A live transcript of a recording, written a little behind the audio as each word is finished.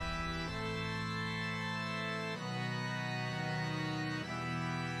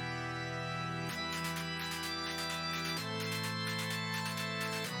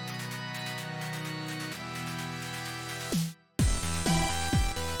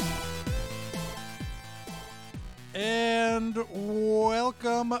And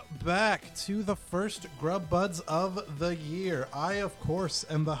welcome back to the first Grub Buds of the year. I, of course,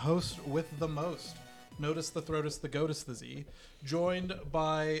 am the host with the most. Notice the throatus, the goatus, the Z. Joined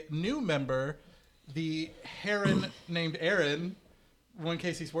by new member, the heron named Aaron, one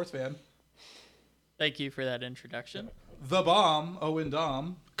KC sports fan. Thank you for that introduction. The bomb, Owen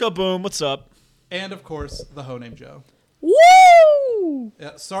Dom. Kaboom, what's up? And, of course, the hoe named Joe. Woo!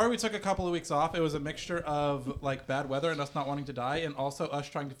 Yeah, sorry we took a couple of weeks off. It was a mixture of like bad weather and us not wanting to die, and also us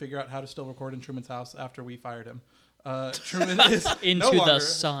trying to figure out how to still record in Truman's house after we fired him. Truman is Into the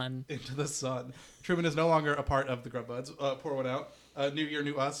sun. Into the sun. Truman is no longer a part of the Grub Buds. Pour one out. New year,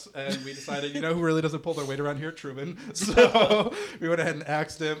 new us, and we decided, who really doesn't pull their weight around here? Truman. So we went ahead and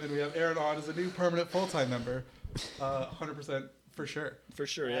axed him, and we have Aaron on as a new permanent full-time member. 100%. For sure. For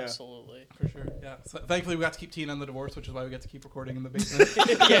sure, yeah. Absolutely. For sure, yeah. So thankfully, we got to keep Tina on the divorce, which is why we get to keep recording in the basement.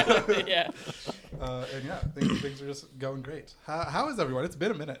 yeah. And yeah, things are just going great. How is everyone? It's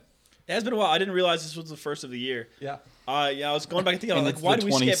been a minute. It has been a while. I didn't realize this was the first of the year. Yeah. I was going back and thinking, And like, it's why the did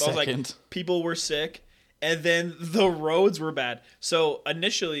we skip? I was 22nd. like, people were sick, and then the roads were bad. So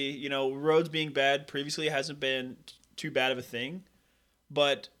initially, roads being bad previously hasn't been too bad of a thing.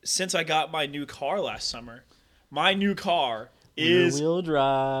 But since I got my new car last summer, my new car is Rear-wheel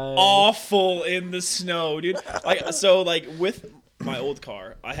drive. awful in the snow, dude. With my old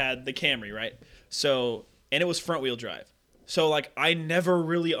car, I had the Camry, right? So, and it was front wheel drive. So, I never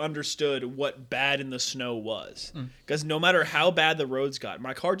really understood what bad in the snow was. Because no matter how bad the roads got,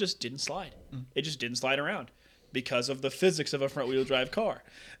 my car just didn't slide. It just didn't slide around because of the physics of a front wheel drive car.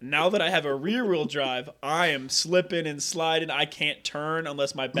 Now that I have a rear wheel drive, I am slipping and sliding. I can't turn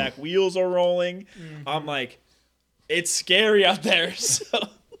unless my back wheels are rolling. I'm like, it's scary out there. So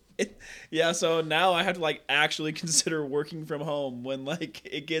now I have to actually consider working from home when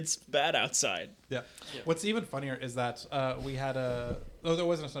it gets bad outside. Yeah. What's even funnier is that we had there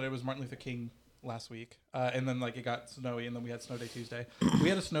wasn't a snow day. It was Martin Luther King last week, and then it got snowy, and then we had snow day Tuesday. We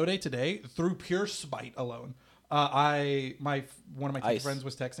had a snow day today through pure spite alone. One of my teacher friends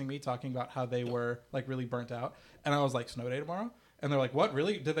was texting me talking about how they were really burnt out, and I was like, snow day tomorrow. And they're like, what,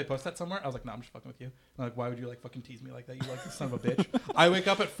 really? Did they post that somewhere? I was like, no, I'm just fucking with you. And they're like, why would you fucking tease me like that? You son of a bitch. I wake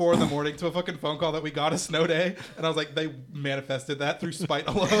up at 4 a.m. to a fucking phone call that we got a snow day. And I was like, they manifested that through spite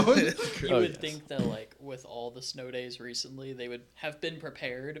alone. You would think that with all the snow days recently, they would have been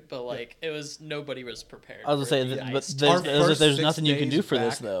prepared, but nobody was prepared. I was for going to the say, ice. but there's nothing you can do for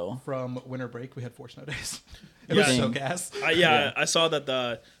this, though. From winter break, we had 4 snow days. It was so gas. I saw that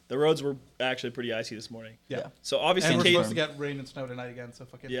the roads were actually pretty icy this morning. Yeah. So obviously, and we're supposed to get rain and snow tonight again. So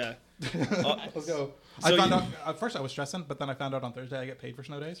fucking yeah. Let's go. So I found out at first I was stressing, but then I found out on Thursday I get paid for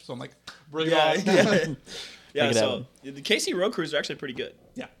snow days. So I'm like, bring it on. Yeah. So the KC road crews are actually pretty good.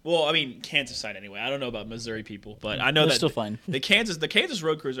 Yeah. Well, I mean, Kansas side anyway. I don't know about Missouri people, but I know They're that still fine. The Kansas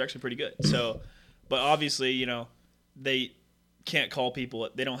road crews are actually pretty good. So, but obviously, they can't call people.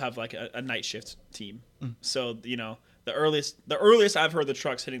 They don't have a night shift team. So the earliest I've heard the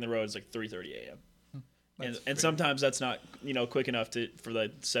trucks hitting the road is 3:30 a.m. And sometimes that's not quick enough for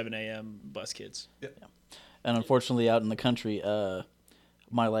the 7 a.m. bus kids. Yeah. And unfortunately, out in the country,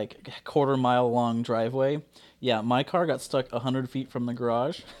 my quarter-mile long driveway, my car got stuck 100 feet from the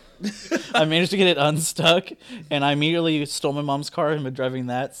garage. I managed to get it unstuck, and I immediately stole my mom's car and been driving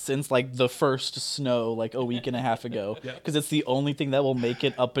that since the first snow a week and a half ago, because it's the only thing that will make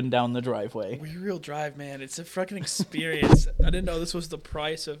it up and down the driveway. Rear-wheel drive, man, it's a fucking experience. I didn't know this was the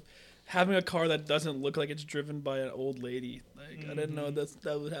price of having a car that doesn't look like it's driven by an old lady. I didn't know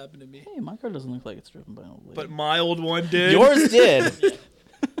that would happen to me. Hey, my car doesn't look like it's driven by an old lady. But my old one did. Yours did.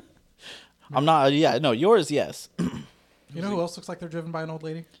 I'm not. Yeah, no, yours, yes. You know who else looks like they're driven by an old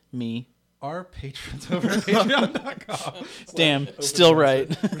lady? Me. Our patrons over at patreon.com. Damn, still right.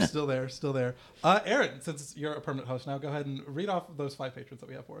 We're still there. Aaron, since you're a permanent host now, go ahead and read off those 5 patrons that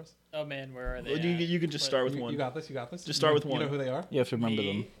we have for us. Oh man, where are they? Well, you can just start with one. You got this. Just start with one. You know who they are? You have to remember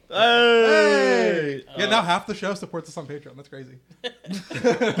them. Hey! Yeah, now half the show supports us on Patreon. That's crazy.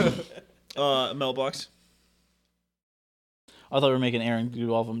 Mailbox. I thought we were making Aaron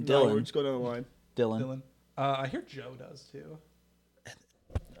do all of them. No, we're Dylan. just going down the line. Dylan. I hear Joe does too.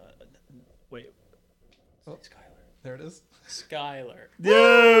 Wait. Oh, there it is. Skylar.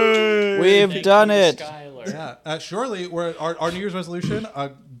 Yay! We've Thank done you, it. Skylar. Yeah. Surely, our New Year's resolution: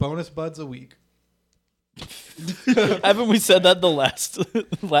 bonus buds a week. Haven't we said that the last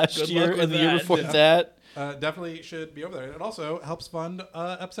Good year luck with and the year that. before Yeah. that? Definitely should be over there. It also helps fund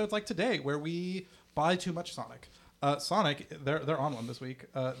episodes like today, where we buy too much Sonic. Sonic, they're on one this week.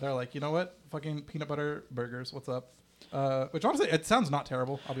 They're like, you know what? Fucking peanut butter burgers. What's up? Which honestly, it sounds not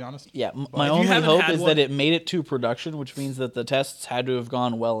terrible. I'll be honest. Yeah, my If you only haven't hope had is one- that it made it to production, which means that the tests had to have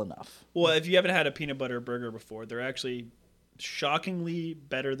gone well enough. Well, if you haven't had a peanut butter burger before, they're actually shockingly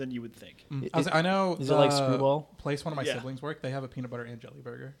better than you would think. I know. Is it like Screwball? Place one of my Yeah. siblings work. They have a peanut butter and jelly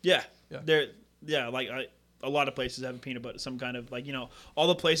burger. Yeah, Yeah. a lot of places have a peanut butter, some kind of all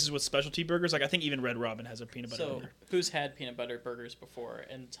the places with specialty burgers. Like I think even Red Robin has a peanut butter So, burger. who's had peanut butter burgers before?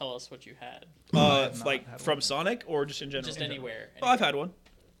 And tell us what you had. have not Like had from Sonic or just in general. Just anywhere. Oh, I've had one.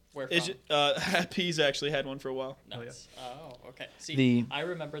 Where from? Is Happy's actually had one for a while. Nice. Oh, okay. See, The- I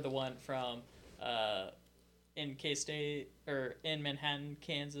remember the one from in K-State or in Manhattan,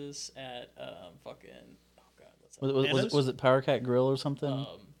 Kansas at fucking what's that? Was it Power Cat Grill or something?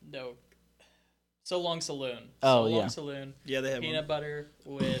 No. So Long Saloon. Oh, So yeah. Long Saloon. Yeah, they have Peanut one. butter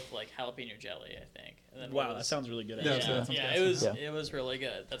with like jalapeno jelly, I think. And then Wow, that sounds really good. Yeah, actually. that sounds yeah, good. it was Yeah. it was really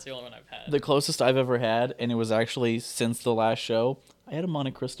good. That's the only one I've had. The closest I've ever had, and it was actually since the last show, I had a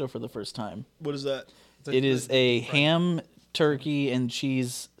Monte Cristo for the first time. What is that? It is a ham, turkey, and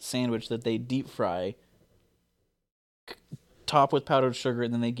cheese sandwich that they deep fry, top with powdered sugar,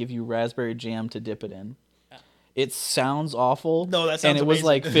 and then they give you raspberry jam to dip it in. It sounds awful. No, that sounds And it was amazing.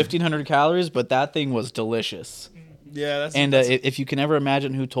 like 1,500 calories, but that thing was delicious. Yeah, that's And if you can ever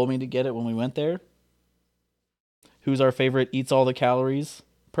imagine who told me to get it when we went there, who's our favorite eats all the calories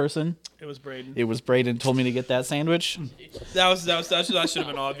person? it was Braden. It was Braden told me to get that sandwich. That should have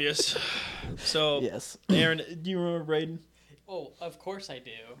been obvious. So, Yes. Aaron, do you remember Braden? Oh, of course I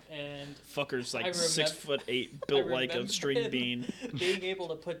do. And Fucker's like I 6'8", built I like a remember string him bean. being able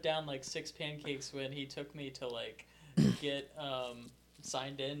to put down like 6 pancakes when he took me to like get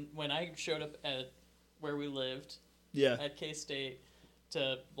signed in. When I showed up at where we lived Yeah. at K-State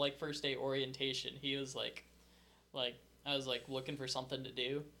to like first day orientation, he was like I was like looking for something to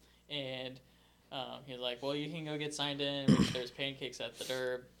do, and he was like, well, you can go get signed in. There's pancakes at the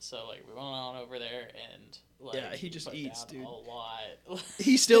Derb. So like we went on over there and like Yeah, he just put eats, down dude. a lot.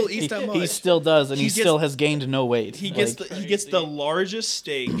 He still eats that much. He still does, and He he, gets- still has gained no weight. He gets Like, he gets the Crazy. largest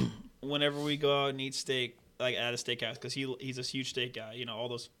steak whenever we go out and eat steak, like at a steakhouse, because he's a huge steak guy. All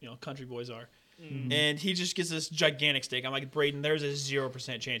those country boys are. And he just gets this gigantic steak. I'm like, Braden, there's a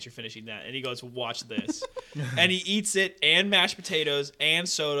 0% chance you're finishing that. And he goes, watch this. And he eats it and mashed potatoes and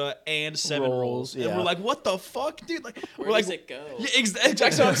soda and 7 rolls. Rolls, And yeah. we're like, what the fuck, dude? Like, Where we're does like, it go? Yeah,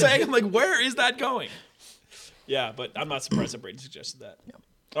 that's what I'm saying. I'm like, where is that going? Yeah, but I'm not surprised that Braden suggested that.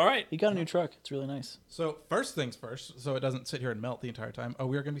 All right. he got a new truck. It's really nice. So first things first, so it doesn't sit here and melt the entire time.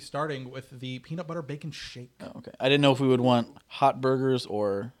 We are going to be starting with the peanut butter bacon shake. Oh, okay. I didn't know if we would want hot burgers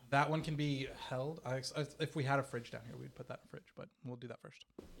or That one can be held. If we had a fridge down here, we'd put that in the fridge, but we'll do that first.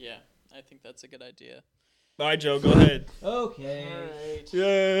 Yeah, I think that's a good idea. All right, Joe, go ahead. okay. All right.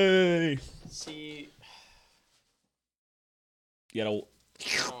 Yay. See, You gotta oh,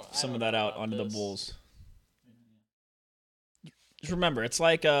 I some don't of that know out about onto the this. bowls. Just remember, it's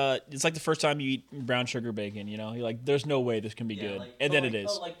like the first time you eat brown sugar bacon. You're like, there's no way this can be good, and then it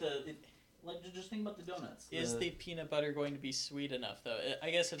is. Just think about the donuts. Is the peanut butter going to be sweet enough though?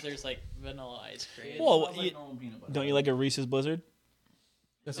 I guess if there's like vanilla ice cream. Well, don't you like a Reese's Blizzard?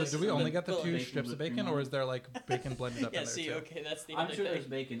 Yeah, so This do we is only the get the filling. two Bacon strips of with bacon, cream or on is there like bacon blended up yeah, in there see, too? okay, that's the I'm other sure there's thing.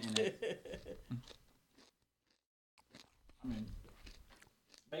 bacon in it. I mean,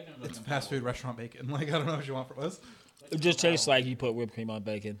 bacon It's fast food restaurant bacon. Like, I don't know what you want from us. It just tastes like you put whipped cream on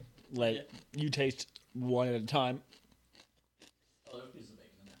bacon. Like Yeah. you taste one at a time. Oh, there's a piece of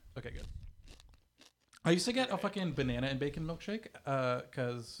bacon in there. Okay, good. I used to get a fucking banana and bacon milkshake,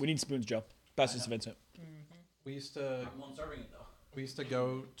 cause We need spoons, Joe. Pass this to Vincent. we used to I'm serving it though. we used to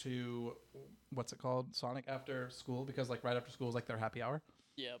go to what's it called, Sonic after school, because like right after school is like their happy hour.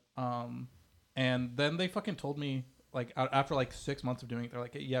 Yep. And then they fucking told me like after like 6 months of doing it, they're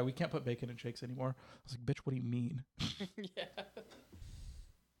like, yeah, we can't put bacon in shakes anymore. I was like, bitch, what do you mean? Yeah.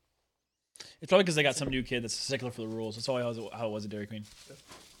 It's probably because they got some new kid that's a stickler for the rules. That's always how it was at Dairy Queen.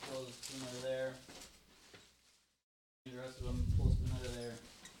 Pull the spoon out of there. The rest of them, pull the spoon out of there.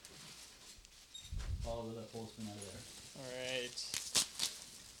 Follow with that, pull the spoon out of there. All right.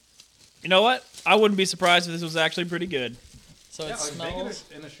 You know what? I wouldn't be surprised if this was actually pretty good. So Yeah, it like bacon smells.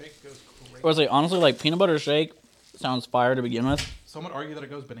 in a shake goes great. I was like, honestly, like peanut butter shake sounds fire to begin with. Some would argue that it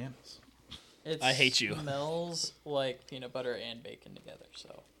goes bananas. It I hate you. Smells like peanut butter and bacon together.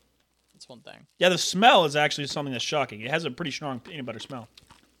 So that's one thing. Yeah, the smell is actually something that's shocking. It has a pretty strong peanut butter smell.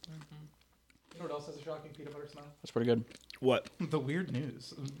 You know what else has a shocking peanut butter smell? That's pretty good. What? The weird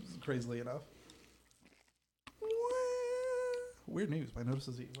news, crazily enough. Weird news by Notice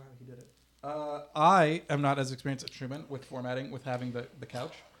Wow, he did it. I am not as experienced as Truman with formatting, with having the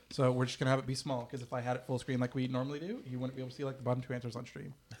couch. So we're just gonna have it be small because if I had it full screen like we normally do, you wouldn't be able to see like the bottom 2 answers on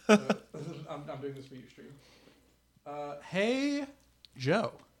stream. So, I'm doing this for you, stream. Hey,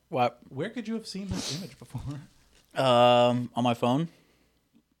 Joe, What? where could you have seen this image before? On my phone,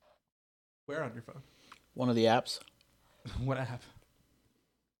 Where on your phone? one of the apps, What app?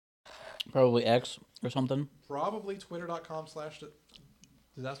 probably X or something. Probably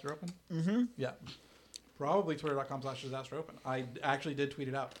twitter.com/disaster open. Mm-hmm. Yeah. Probably twitter.com/disaster open. I actually did tweet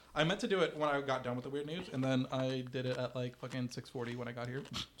it out. I meant to do it when I got done with the weird news, and then I did it at like fucking 6:40 when I got here.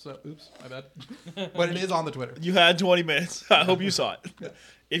 So, oops, my bad. But it is on the Twitter. You had 20 minutes. I hope you saw it.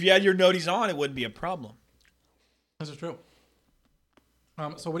 If you had your noties on, it wouldn't be a problem. This is true.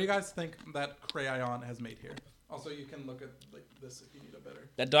 So what do you guys think that Crayon has made here? Also, you can look at like this if you need a better.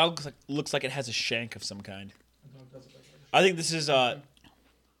 That dog looks like it has a shank of some kind. It does look like I think this is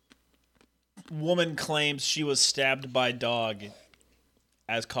woman claims she was stabbed by dog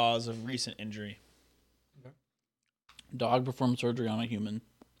as cause of recent injury. Dog performed surgery on a human.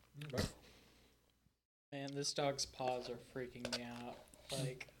 Okay. Man, this dog's paws are freaking me out.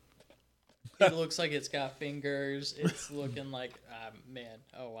 Like, it looks like it's got fingers. It's looking like, man,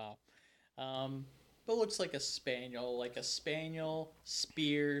 oh wow. But looks like a spaniel,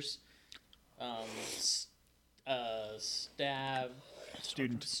 spears, stab,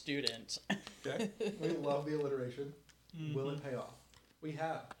 student. Okay. We love the alliteration. Will it pay off? We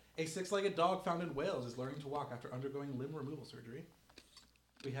have a 6-legged dog found in Wales is learning to walk after undergoing limb removal surgery.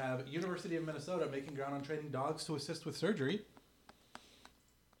 We have University of Minnesota making ground on training dogs to assist with surgery.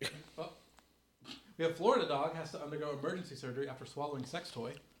 Oh. We have Florida dog has to undergo emergency surgery after swallowing sex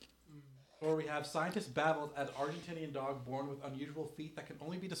toy. Or we have scientists baffled at Argentinian dog born with unusual feet that can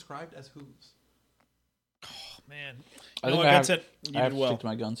only be described as hooves. Oh, man. I You think know I what, have, Vincent? You I have did to well. stick to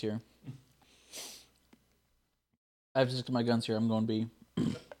my guns here. I have to stick to my guns here. I'm going B.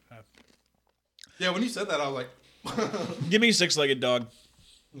 Yeah, when you said that, I was like, Give me a 6-legged dog.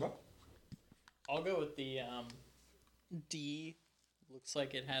 what? I'll go with the D. Looks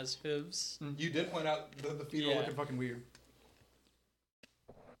like it has hooves. You did point out the feet are looking fucking weird.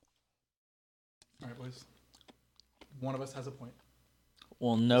 All right, boys. One of us has a point.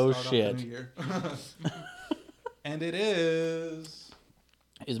 Well, no Start off the shit. new year. And it is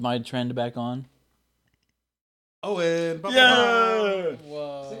Is my trend back on? Owen. Yeah!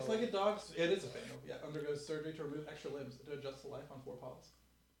 Whoa. 6-legged dogs. It is a spaniel. Yeah, undergoes surgery to remove extra limbs to adjust to life on 4 paws.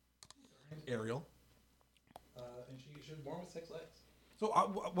 Ariel. And she was born with 6 legs. So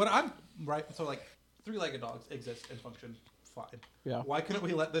what I'm right. So like 3-legged dogs exist and function fine. Yeah. Why couldn't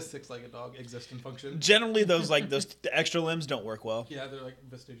we let this 6-legged dog exist and function? Generally, those the extra limbs don't work well. Yeah, they're like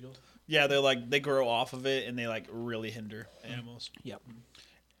vestigial. Yeah, they grow off of it and they like really hinder animals. Yep.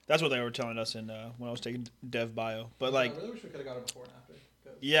 That's what they were telling us in when I was taking Dev Bio. But like, I really wish we could have got it before and after.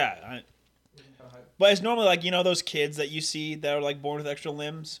 yeah, Kind of hype. but it's normally like those kids that you see that are like born with extra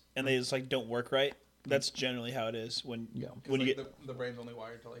limbs and they just like don't work right. That's generally how it is when you Like, get. the brain's only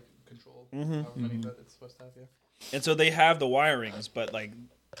wired to like control however many that it's supposed to have. Yeah. And so they have the wirings, but like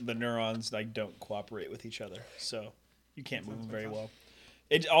the neurons like don't cooperate with each other, so you can't move them very well.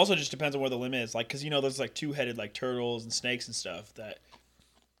 It also just depends on where the limb is, like because there's like 2-headed like turtles and snakes and stuff that,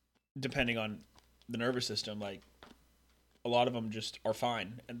 depending on the nervous system, like a lot of them just are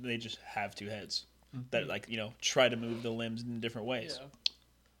fine and they just have 2 heads that like try to move the limbs in different ways. Yeah.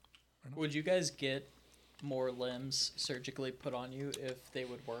 Would you guys get more limbs surgically put on you if they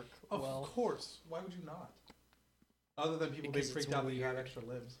would work well? Of course. Why would you not? Other than people being Because it's freaked out that you have weird. extra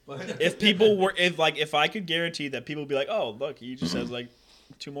limbs. But If people were if I could guarantee that people would be like, oh look, he just has like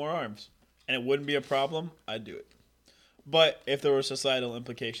 2 more arms, and it wouldn't be a problem, I'd do it. But if there were societal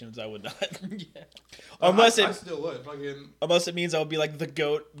implications, I would not. Yeah. Unless I it still would. Fucking, unless it means I would be like the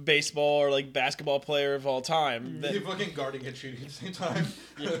GOAT baseball or like basketball player of all time. Then- you fucking guarding and shooting at the same time.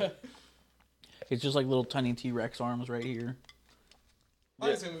 Yeah. It's just like little tiny T-Rex arms right here. I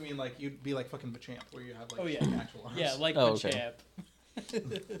assume we mean like you'd be like fucking Machamp, where you have like Oh, yeah. actual arms. Yeah, like Oh, the okay. champ.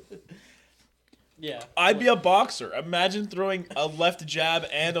 Yeah. I'd be a boxer. Imagine throwing a left jab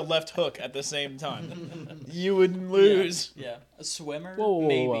and a left hook at the same time. You would lose. Yeah. A swimmer? Whoa, whoa,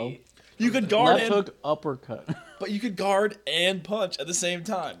 Maybe. whoa. You could guard Left and, hook, uppercut. but you could guard and punch at the same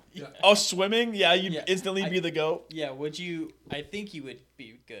time. Yeah. Oh, swimming? Yeah, you'd Yeah, instantly be the GOAT. Yeah, would you... I think you would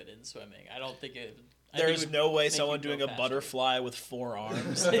be good in swimming. I don't think it... There's no way make someone you go doing a faster. butterfly with 4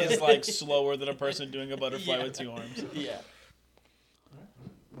 arms is like slower than a person doing a butterfly Yeah. with 2 arms. Yeah.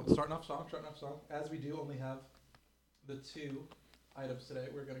 Well, starting off strong. As we do only have the 2 items today,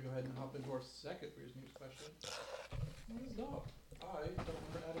 we're going to go ahead and hop into our second Weird News question. What is dog? I don't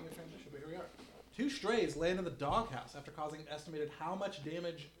remember adding a transition, but here we are. 2 strays land in the doghouse after causing an estimated how much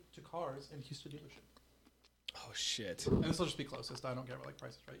damage to cars in Houston dealership. Oh shit. And this will just be closest. I don't care about like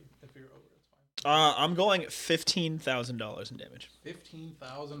prices, right? If you're over, it's fine. I'm going $15,000 in damage.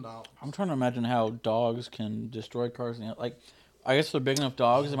 $15,000. I'm trying to imagine how dogs can destroy cars. Like, I guess if they're big enough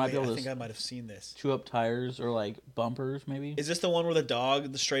dogs, they might be able I think to I might have seen this. chew up tires or like bumpers, maybe. Is this the one where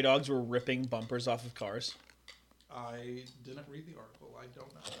the stray dogs were ripping bumpers off of cars? I didn't read the article. I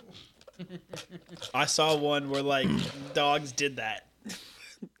don't know. I saw one where like dogs did that,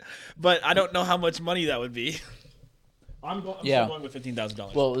 but I don't know how much money that would be. I'm still going with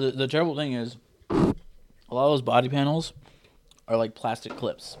 $15,000. Well, the terrible thing is, a lot of those body panels are like plastic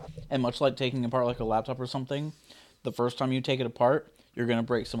clips, and much like taking apart like a laptop or something, the first time you take it apart, you're gonna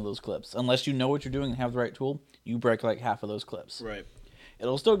break some of those clips. Unless you know what you're doing and have the right tool, you break like half of those clips. Right.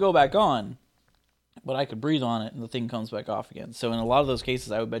 It'll still go back on, but I could breathe on it and the thing comes back off again. So in a lot of those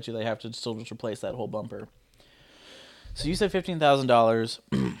cases, I would bet you they have to still just replace that whole bumper. So you said $15,000.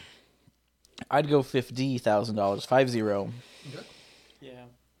 I'd go $50,000, 50. Okay. Yeah.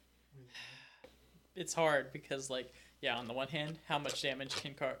 It's hard because, like, yeah, on the one hand, how much damage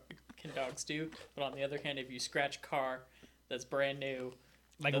can dogs do? But on the other hand, if you scratch a car that's brand new,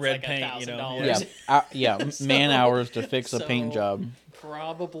 Like that's red like paint, you know. $1,000. Yeah, So- man hours to fix a paint so- job.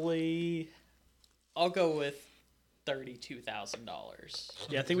 Probably, I'll go with $32,000.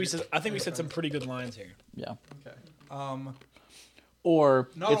 Yeah, I think we said some pretty good lines here. Yeah. Okay. Or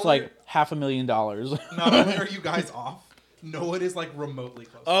Not it's only- like $500,000. Not only are you guys off, no one is like remotely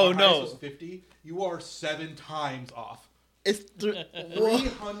close. Oh, Our no. highest was 50. You are 7 times off. It's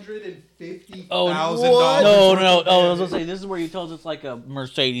 $350,000. Oh, what? No. Oh, I was gonna say this is where you tell us it's like a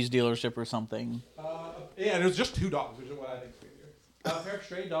Mercedes dealership or something. Yeah, and it was just 2 dogs, which is what I think is crazier. A pair of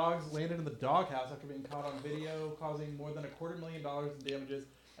stray dogs landed in the doghouse after being caught on video, causing more than $250,000 in damages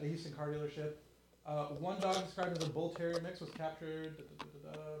at a Houston car dealership. One dog described as a bull terrier mix was captured.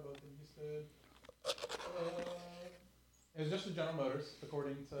 Both in Houston. It was just the General Motors,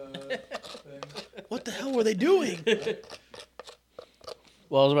 according to things. What the hell were they doing?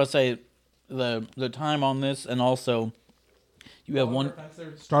 Well, I was about to say the time on this, and also you have one, They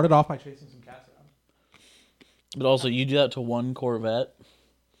started off by chasing some cats around. but also you do that to one Corvette.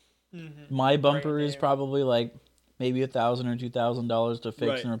 Mm-hmm. My bumper Right is there. probably like maybe $1,000 or $2,000 to fix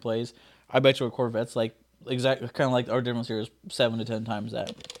Right. and replace. I bet you a Corvette's like exactly kind of like our difference here is 7 to 10 times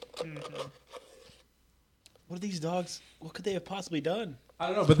that. What are these dogs? What could they have possibly done? I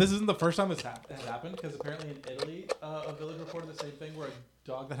don't know, but this isn't the first time this has happened, because apparently in Italy, a village reported the same thing where a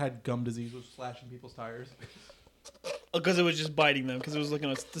dog that had gum disease was slashing people's tires. Because it was just biting them. Because it was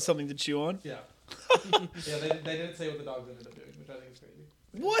looking for something to chew on. Yeah. Yeah, they didn't say what the dogs ended up doing, which I think is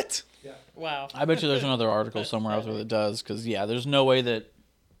crazy. What? Yeah. Wow. I bet you there's another article somewhere out there that does, because yeah, there's no way that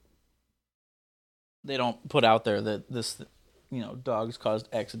they don't put out there that this, dogs caused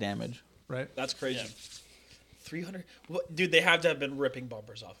X damage. Right? That's crazy. Yeah. 300. What, dude? They have to have been ripping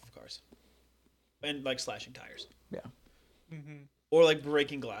bumpers off of cars, and like slashing tires, Yeah. or like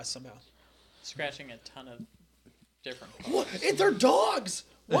breaking glass somehow. Scratching a ton of different cars. What? And they're dogs.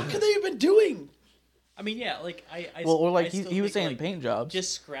 What could they have been doing? I mean, yeah, like I Well, or like I still he was think, saying like, paint jobs.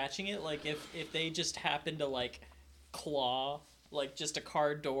 just scratching it, like if they just happen to like claw like just a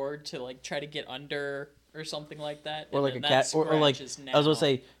car door to like try to get under or something like that, Or and like a then that cat, or like scratch is I was gonna now-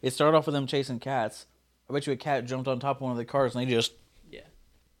 say, it started off with them chasing cats. I bet you a cat jumped on top of one of the cars and they just yeah.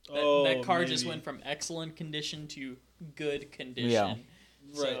 Oh, That car just maybe. went from excellent condition to good condition. Yeah.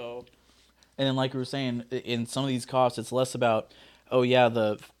 Right. So And then, like we were saying, in some of these costs, it's less about, oh yeah,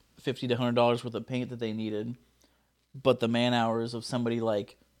 the $50 to $100 worth of paint that they needed, but the man hours of somebody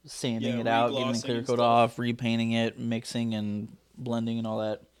like sanding Yeah, it out, getting the reglossing clear and coat stuff. off, repainting it, mixing and blending and all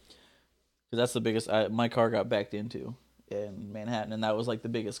that. Because that's the biggest. My car got backed into in Manhattan, and that was like the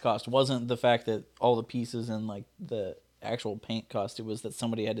biggest cost. It wasn't the fact that all the pieces and like the actual paint cost. It was that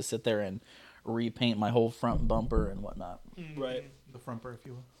somebody had to sit there and repaint my whole front bumper and whatnot. Right. The frumper, if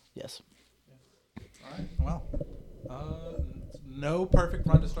you will. Yes. All right. Well, no perfect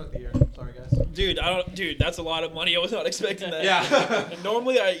run to start the year. Sorry, guys. Dude, that's a lot of money. I was not expecting that. Yeah. And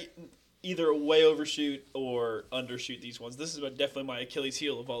normally I either way overshoot or undershoot these ones. This is definitely my Achilles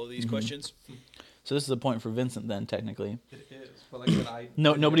heel of all of these questions. So this is a point for Vincent then, technically. It is. But like I said,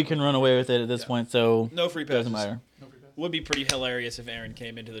 Nobody can run away with it at this Yeah. point, so No free it doesn't passes. matter. No free pass. Would be pretty hilarious if Aaron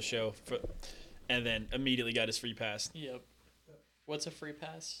came into the show and then immediately got his free pass. yep. What's a free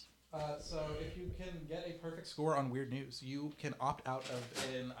pass? So if you can get a perfect score on weird news, you can opt out of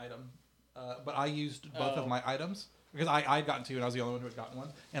an item. But I used both Oh. of my items because I'd gotten 2 and I was the only one who had gotten one.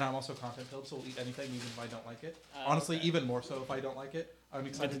 And I'm also content filled, so I'll eat anything even if I don't like it. Honestly, okay. even more so if I don't like it. I'm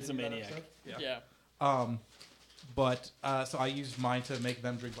excited Vincent's to a do that maniac. episode. Yeah. but so I used mine to make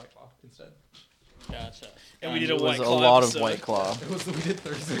them drink White Claw instead. Gotcha. And we did it a was White a Claw lot episode. of White Claw. We did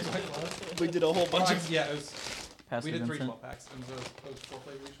Thursday White Claw. We did a whole bunch of. Yeah, it was. Pastor We did 3 Vincent. 12 packs, and those 4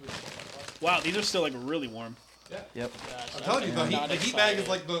 flavors each. We did White Claw. Wow, these are still like really warm. Yeah. Yep. Gotcha. I'm telling you, the Not heat bag is excited.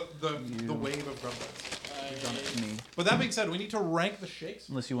 like the wave of Grub Buds. We've done it. Me. But that being said, we need to rank the shakes.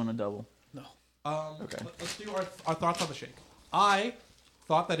 Unless you want to double. No. Okay. Let's do our thoughts on the shake. I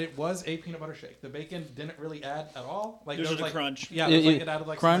thought that it was a peanut butter shake. The bacon didn't really add at all. Like There's there was a like crunch. Yeah, it added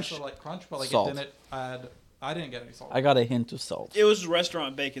like crunch, some extra, like crunch, but like salt. it didn't add. I didn't get any salt. I got a hint of salt. It was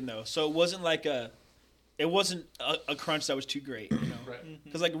restaurant bacon though, so it wasn't like it wasn't a crunch that was too great, you know. Right.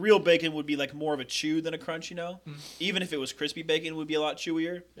 Because like real bacon would be like more of a chew than a crunch, you know. Even if it was crispy bacon, it would be a lot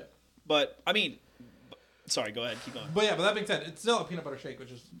chewier. Yeah. But I mean, sorry, go ahead, keep going. But that being said, it's still a peanut butter shake,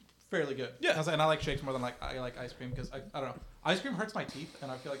 which is fairly good. Yeah. And I like shakes more than I like ice cream because I don't know. Ice cream hurts my teeth,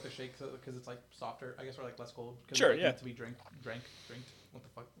 and I feel like the shake because it's like softer, I guess, or like less cold. Sure, it yeah. needs to be drinked. What the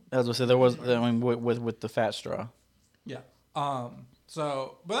fuck? As I said, there was I mean with the fat straw. Yeah.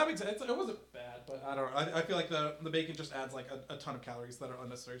 So, but that being said, it wasn't bad. But I don't know. I feel like the bacon just adds like a ton of calories that are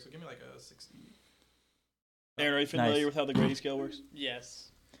unnecessary. So give me like a 60. Aaron, are you familiar Nice. with how the grading scale works? Yes.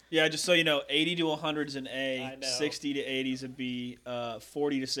 Yeah, just so you know, 80 to 100 is an I A, know. 60 to 80 is a B,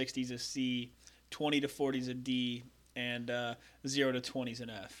 40 to 60 is a C, 20 to 40 is a D, and 0 to 20 is an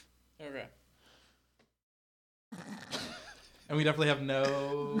F. Okay. And we definitely have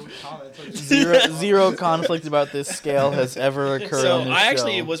no comments. Zero conflict about this scale has ever occurred So on this I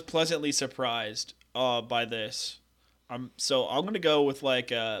actually show. was pleasantly surprised by this. I'm gonna go with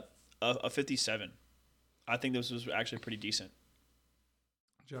like a 57. I think this was actually pretty decent.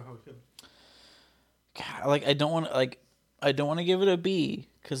 Joe, how we feel? God, like I don't want to give it a B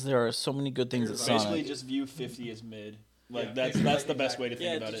because there are so many good things at Basically Sonic. just view 50 as mid. Yeah, That's like the best way to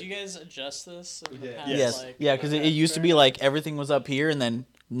Yeah, think about did it. you guys adjust this? We in the did. past, Yes, like, yeah, because it okay, used to fair be enough. like everything was up here and then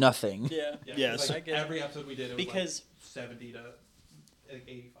nothing. Yeah. Yeah, Yes. it was like I get it. every episode we did, it was Because- like 70 to like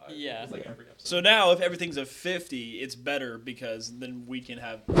 85. Yeah. It was like every episode. So now, if everything's a 50, it's better because then we can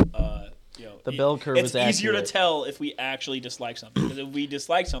have, The bell curve it's is easier accurate. to tell if we actually dislike something. Because if we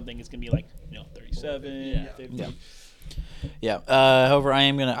dislike something, it's gonna be like 37, Yeah. 50. Yeah. Yeah. However,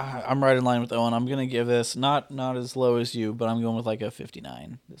 I'm right in line with Owen. I'm gonna give this not as low as you, but I'm going with like a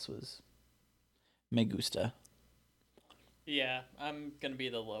 59. This was me gusta. Yeah, I'm gonna be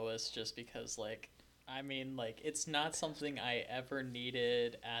the lowest just because, like, I mean, like, it's not something I ever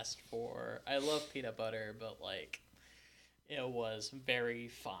needed, asked for. I love peanut butter, but, like, it was very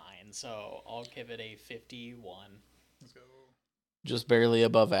fine. So I'll give it a 51. Let's go. Just barely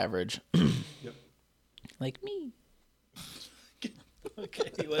above average. Yep. Like me.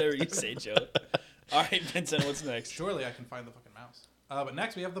 Okay, whatever you say, Joe. All right, Vincent, what's next? Surely I can find the fucking mouse. But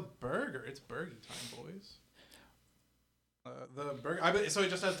next we have the burger. It's burger time, boys. The burger. So it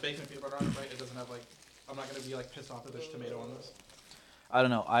just has bacon and peanut butter on it, right? It doesn't have like. I'm not gonna be like pissed off that there's tomato on this. I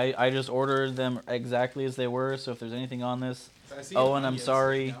don't know. I just ordered them exactly as they were. So if there's anything on this, So I see Owen, I'm onions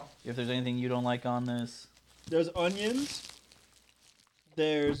sorry. now. If there's anything you don't like on this, There's onions.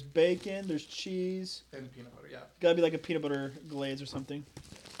 There's bacon. There's cheese. And peanut butter, yeah. Gotta be like a peanut butter glaze or something.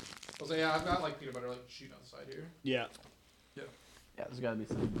 So yeah, I've got like peanut butter like shooting on the side here. Yeah. Yeah. yeah, there's gotta be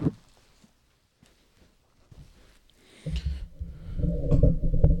some.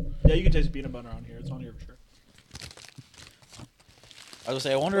 Yeah, you can taste peanut butter on here. It's on here for sure. I was gonna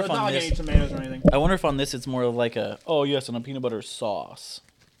say, I wonder Well, if it's not on like this, any tomatoes or anything. I wonder if on this it's more of like a yes, and a peanut butter sauce.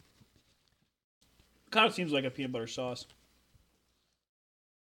 Kind of seems like a peanut butter sauce.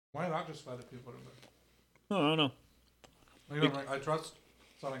 Why not just flat peanut butter? I don't know. I trust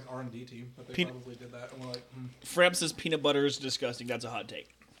Sonic's R&D team, but they Peanut- probably did that, and we're like, Framp says peanut butter is disgusting. That's a hot take.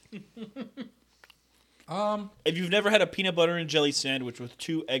 If you've never had a peanut butter and jelly sandwich with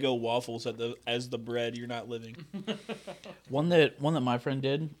 2 Eggo waffles as the bread, you're not living. One that my friend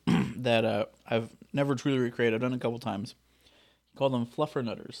did that I've never truly recreated. I've done it a couple times. He called them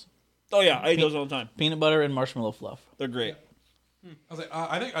fluffernutters. Oh yeah, I eat those all the time. Peanut butter and marshmallow fluff. They're great. I was like,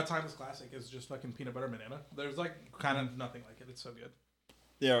 I think a timeless classic is just fucking peanut butter banana. There's like kind of nothing like it. It's so good.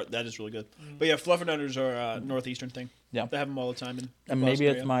 That is really good. But yeah, fluffernutters are a northeastern thing. Yeah. They have them all the time. And maybe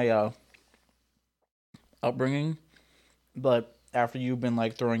it's my upbringing, but after you've been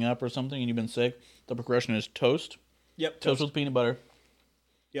like throwing up or something and you've been sick, the progression is toast, Yep. toast with peanut butter,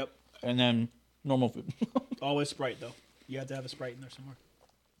 Yep. and then normal food. Always Sprite though. You have to have a Sprite in there somewhere.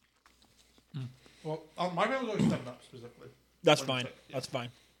 Well, my family's always 7-Up specifically. That's What fine. do you say? Yeah. That's fine.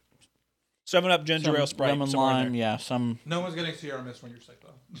 7-Up, ginger ale, Sprite. lemon somewhere in lime, yeah, some. No one's getting Sierra Mist when you're sick,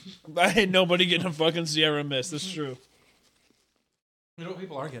 though. there. I ain't nobody getting a fucking Sierra Mist. That's true. You know what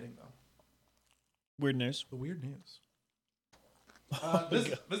people are getting, though? Weird news. The weird news.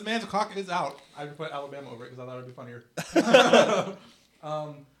 This man's cock is out. I would put Alabama over it because I thought it would be funnier.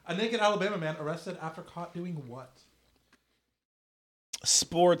 A naked Alabama man arrested after caught doing what?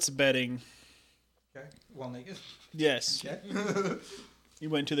 Sports betting. Okay, while naked. Yes. Okay. He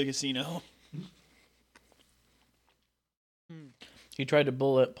went to the casino. He tried to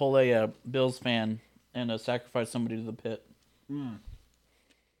pull a Bills fan and sacrifice somebody to the pit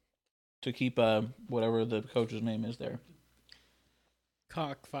to keep whatever the coach's name is there.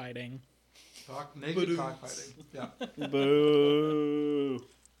 Cockfighting. Naked cockfighting. Yeah. Boo.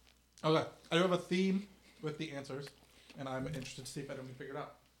 Okay, I do have a theme with the answers, and I'm interested to see if anyone can figure it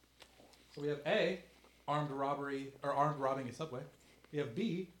out. So we have A, armed robbing a Subway. We have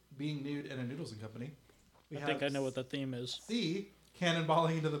B, being nude in a noodles and company. I think I know what the theme is. C,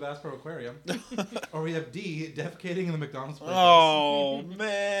 cannonballing into the Bass Pro Aquarium. Or we have D, defecating in the McDonald's playground. Oh,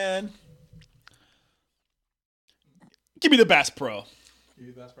 man. Give me the Bass Pro.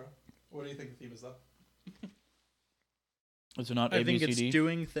 You Bass Pro? What do you think the theme is, though? Is it not I ABCD? think it's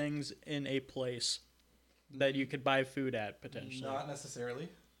doing things in a place that you could buy food at, potentially. Not necessarily.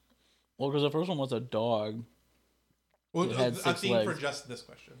 Well, because the first one was a dog. Well, It had a 6 theme legs. for just this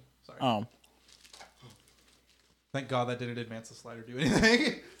question. Sorry. Oh. Thank God that didn't advance the slide or do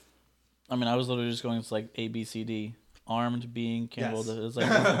anything. I mean, I was literally just going, it's like ABCD. Armed, being, cannibal. Yes. It's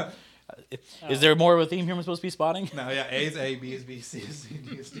like, is there more of a theme here I'm supposed to be spotting? No, yeah. A is A, B is B, C is C,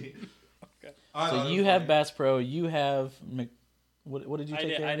 D is D. Okay. So you have Bass Pro, you have... What did you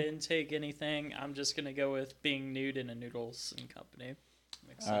take? I didn't take anything. I'm just going to go with being nude in a noodles and company.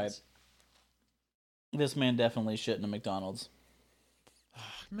 Makes All right. sense. This man definitely shit in a McDonald's.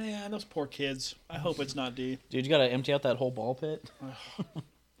 Man, those poor kids. I hope it's not D. Dude, you gotta empty out that whole ball pit.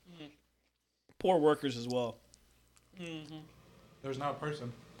 Poor workers as well. Mm-hmm. There's now a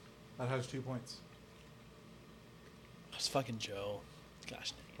person that has 2 points. It's fucking Joe.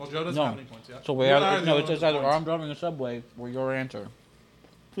 Gosh. Well, Joe doesn't No. have any points yet. So You and I are the it's only ones just with either points. armed robbing a Subway or your answer.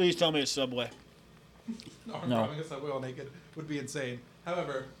 Please tell me it's Subway. Armed No. robbing a Subway all naked would be insane.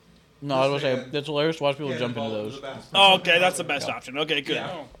 However, No, I was This gonna man say it's hilarious to watch people jump into cannonball those. the Bass Pro. Oh, okay, that's the best option. Okay, good.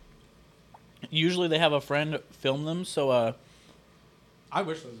 Yeah. Usually they have a friend film them, so I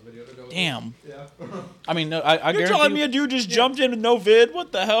wish there was a video to go with damn. it. Yeah. I mean, no, I You're guarantee. telling me a dude just jumped in with no vid?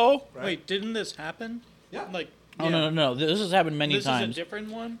 What the hell? Right? Wait, didn't this happen? Yeah. Like, Oh no! This has happened many this times. is a different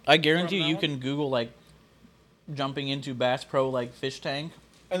one? I guarantee from you that can Google like jumping into Bass Pro like fish tank,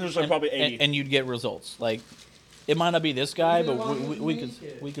 And there's like probably 80. and you'd get results. Like it might not be this guy, Even but one with we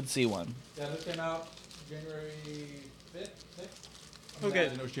naked. could see one. Yeah, this came out January 5th, 6th? I'm Okay.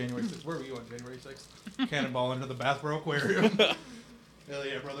 mad I know it's January 6th. Where were you on January 6th? Cannonball into the Bass Pro Aquarium. Hell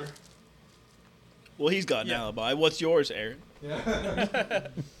yeah, brother. Well, he's got an Yeah. alibi. What's yours, Aaron? Yeah.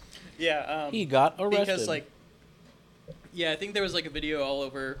 Yeah. He got arrested Because, like, yeah, I think there was, like, a video all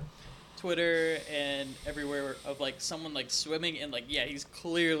over Twitter and everywhere of, like, someone, like, swimming and, like, yeah, he's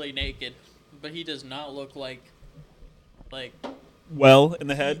clearly naked, but he does not look like, Well, in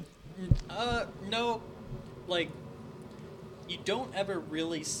the head? no, like, you don't ever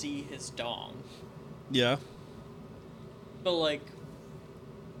really see his dong, Yeah. but, like,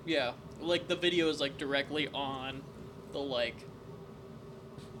 yeah, like, the video is, like, directly on the, like,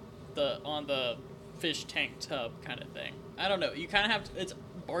 on the fish tank tub kind of thing. I don't know. You kind of have to. It's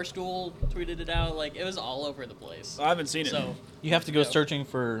Barstool tweeted it out. Like it was all over the place. I haven't seen it. So you have to go Yeah. searching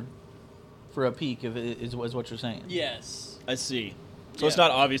for a peek if it is what you're saying. yes, I see. So it's Yeah.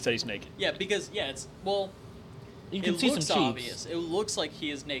 not obvious that he's naked. yeah, because it's well, You can it see some looks cheeks. obvious. It looks like he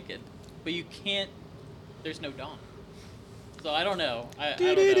is naked, but you can't. There's no dong. So I don't know. I don't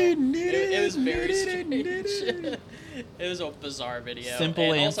know. It was very strange. It was a bizarre video. Simple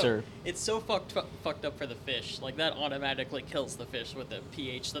And also, answer. it's so fucked up for the fish. Like that automatically kills the fish with the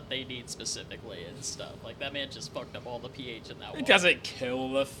pH that they need specifically and stuff. Like that man just fucked up all the pH in that water. It doesn't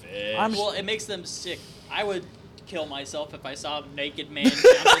kill the fish. Well, it makes them sick. I would kill myself if I saw a naked man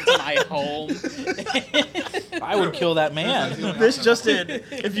jump into my home. I would kill that man. This just in.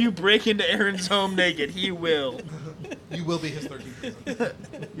 If you break into Aaron's home naked, he will. You will be his 13th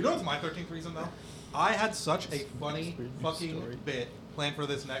reason. You know what's my 13th reason, though? I had such a funny fucking bit planned for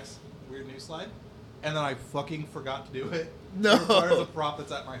this next weird news slide, and then I fucking forgot to do it. No. It requires a prop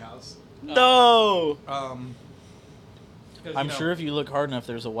that's at my house. No. 'Cause, I'm you know, sure if you look hard enough,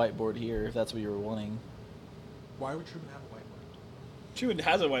 there's a whiteboard here. If that's what you were wanting. Why would Truman have a whiteboard? Truman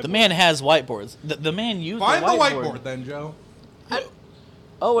has a whiteboard. The man has whiteboards. The man used Find the the whiteboard. whiteboard then, Joe.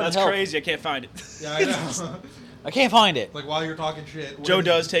 Oh, and That's help. crazy. I can't find it. Yeah, I know. I can't find it. Like while you're talking shit. Joe where's-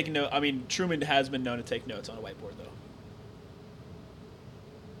 does take note. I mean, Truman has been known to take notes on a whiteboard, though.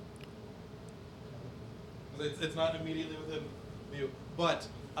 It's not immediately within view. But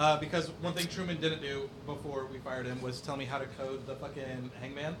because one thing Truman didn't do before we fired him was tell me how to code the fucking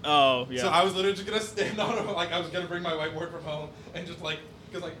hangman. Oh, yeah. So I was literally just gonna stand on it, like I was gonna bring my whiteboard from home and just like,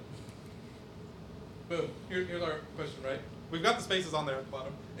 cause like, boom. Here's our question, right? We've got the spaces on there at the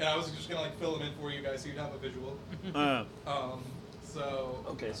bottom, and I was just gonna like fill them in for you guys so you'd have a visual. So.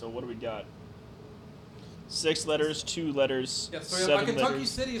 Okay, so what do we got? 6 letters, 2 letters, Yeah, so 7 Kentucky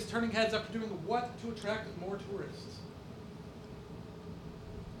letters. City is turning heads after doing what to attract more tourists?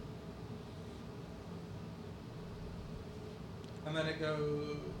 And then it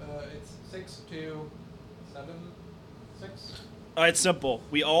goes, it's 6 to 7, 6. It's simple.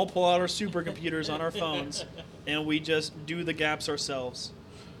 We all pull out our supercomputers on our phones, and we just do the gaps ourselves.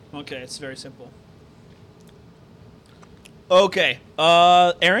 Okay, it's very simple. Okay,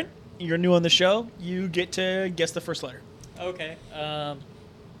 Aaron, you're new on the show. You get to guess the first letter. Okay.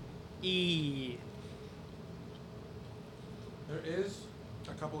 E. There is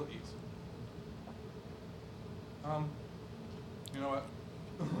a couple of E's. You know what?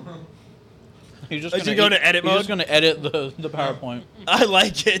 He's just Is gonna he going to edit He's mode? just gonna edit the PowerPoint. I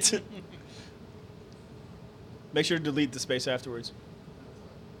like it. Make sure to delete the space afterwards.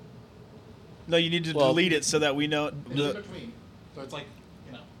 No, you need to delete it so that we know. It's in between. So it's like,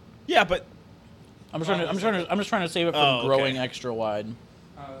 you know. Yeah, but I'm just trying to save it from Oh, okay. growing extra wide.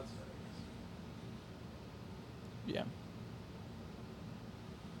 That's fair. Yeah.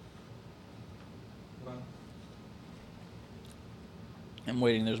 Hold on. I'm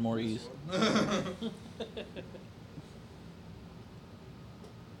waiting. There's more E's.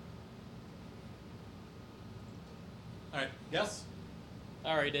 Alright, yes?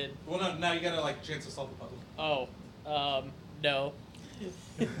 I already did. Well, no, now you gotta, like, chance to solve the puzzle. Oh. No.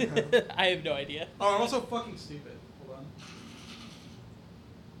 I have no idea. Oh, I'm also fucking stupid. Hold on.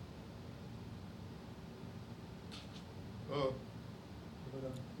 Oh.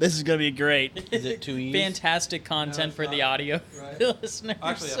 this is gonna be great. Is it 2 E's? Fantastic content it's for the not, audio right? listeners.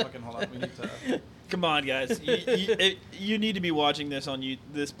 Actually, yeah, fucking hold on. We need to... Come on, guys. You need to be watching this on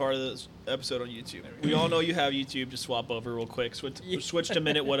this part of this episode on YouTube. We all know you have YouTube. Just swap over real quick. Switch to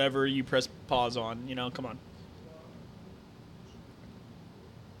minute whatever you press pause on. You know, come on.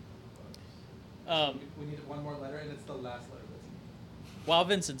 We need one more letter, and it's the last letter. While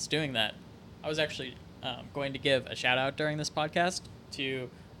Vincent's doing that, I was actually going to give a shout out during this podcast to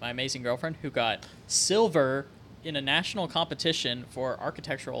my amazing girlfriend who got silver in a national competition for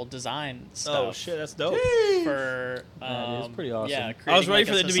architectural design stuff. Oh shit, that's dope. For That is pretty awesome. Yeah, I was creating, ready like,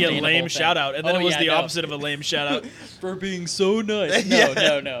 for that to be a sustainable lame thing. shout out, and then it was the no. opposite of a lame shout out. For being so nice.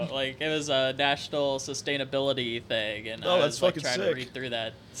 Yeah. No. Like, it was a national sustainability thing, and Oh, I that's was like fucking trying sick. to read through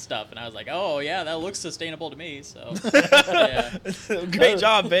that stuff, and I was like, oh yeah, that looks sustainable to me. So yeah. Great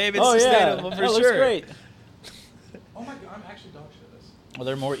job, babe. It's Oh yeah, sustainable for that sure. looks great. Oh my god, I'm actually dog shit at this. Are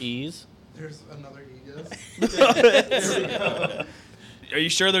there more E's? There's another E, yes. There we go. Are you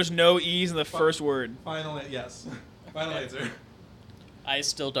sure there's no E's in the first word? Final, yes. Final answer. I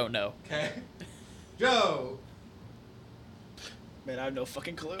still don't know. Okay. Joe. Man, I have no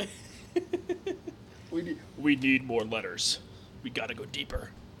fucking clue. We need more letters. We gotta go deeper.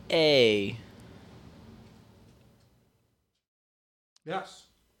 A. Yes.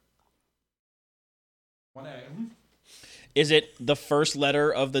 1A. Mhm. Is it the first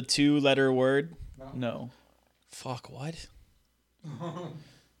letter of the 2-letter word? No. Fuck, what?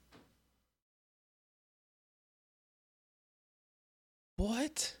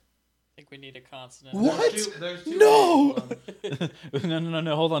 What? I think we need a consonant. What? There's two No! A's. Hold on.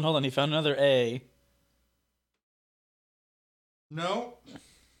 no. Hold on. He found another A. No.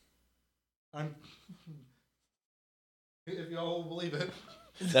 I'm. If y'all will believe it.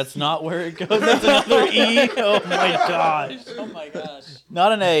 That's not where it goes. That's another E. Oh my gosh. Oh my gosh.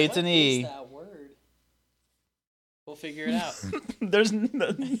 Not an A. It's What an is E. that word? We'll figure it out. There's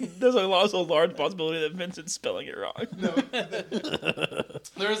also a large possibility that Vincent's spelling it wrong. No.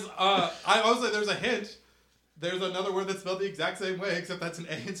 There's I also there's a hint. There's another word that's spelled the exact same way, except that's an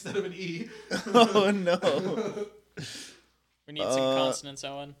A instead of an E. Oh no. We need some consonants,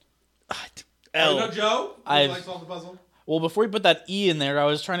 Owen. L. No, Joe. Would I've- you like to solve the puzzle? Well, before you put that E in there, I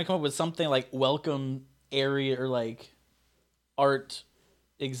was trying to come up with something like welcome area or like art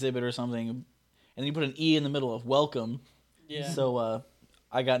exhibit or something. And then you put an E in the middle of welcome. Yeah. So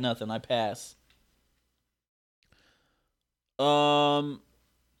I got nothing. I pass. Okay,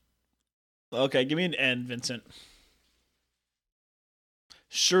 give me an N, Vincent.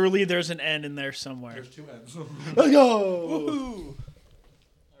 Surely there's an N in there somewhere. There's two N's. Let's go!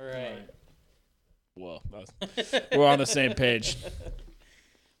 All right. Whoa, we're on the same page.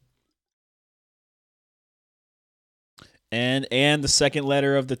 And the second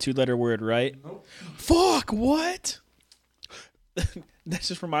letter of the 2-letter word, right? Nope. Fuck, what? That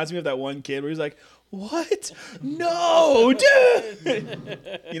just reminds me of that one kid where he's like, what? No, dude!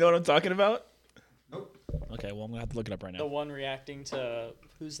 You know what I'm talking about? Nope. Okay, well, I'm going to have to look it up right The now. one reacting to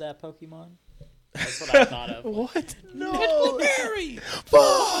who's that Pokemon? That's what I thought of. What? No. Harry!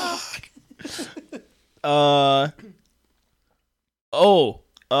 Fuck!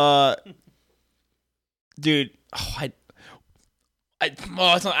 Dude.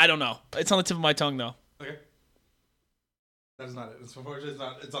 I don't know. It's on the tip of my tongue, though. Okay. That is not it. Unfortunately,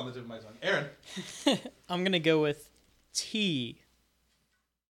 it's on the tip of my tongue. Aaron. I'm gonna go with T.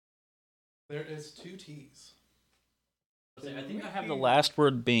 There is 2 T's. I think I have the last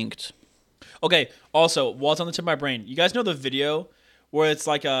word binked. Okay, also, while it's on the tip of my brain, you guys know the video where it's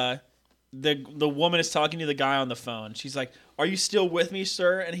like the woman is talking to the guy on the phone. She's like, "Are you still with me,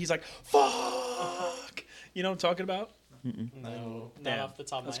 sir?" And he's like, "Fuck." You know what I'm talking about? No, not Damn, off the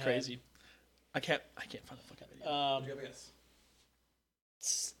top of my that's head. crazy. I can't find the fucking video. Did you have a guess?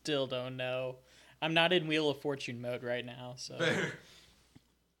 Still don't know. I'm not in Wheel of Fortune mode right now, so Fair.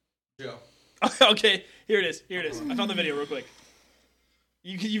 Joe. Okay, here it is. I found the video real quick.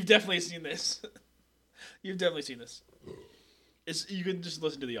 You've definitely seen this. You've definitely seen this. You can just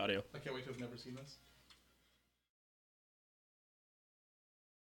listen to the audio. I can't wait to have never seen this.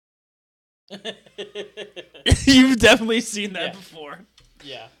 You've definitely seen that Yeah. before.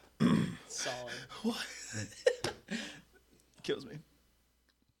 yeah, solid. What? Kills me.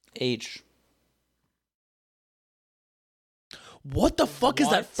 H. What the fuck is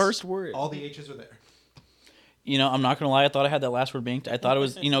that What? first word? All the H's are there. You know, I'm not gonna lie. I thought I had that last word binked. I thought it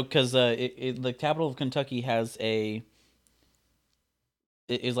was, because the capital of Kentucky has it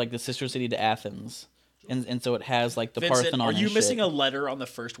is like the sister city to Athens, and so it has like the Vincent, Parthenon. are you and missing shit. a letter on the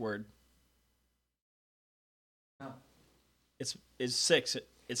first word? No. It's 6.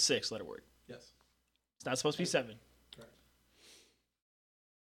 It's 6-letter word. Yes. It's not supposed to be 7.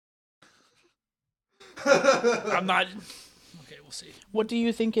 Correct. I'm not. Okay, we'll see. What do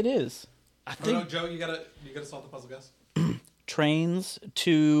you think it is? I Oh, think no, Joe, you gotta solve the puzzle guess. Trains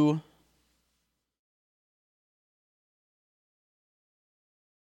to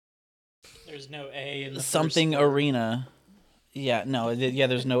There's no A in the something first word. arena. Yeah, no,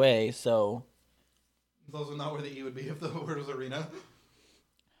 there's no A. So Those are not where the E would be if the word was arena.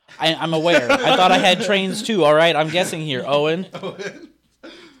 I'm aware. I thought I had trains too. All right, I'm guessing here. Owen.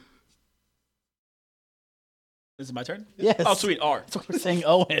 Is it my turn? Yes. Oh, sweet. R. That's what we're saying. There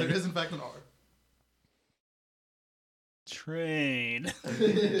Owen. is in fact an R. Train.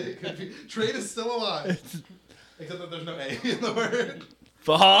 It could be. Trade is still alive. Except that there's no A in the word.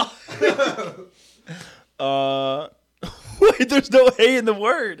 Fuck. Wait, there's no A in the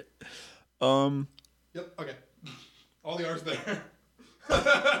word. Yep, okay. All the R's there.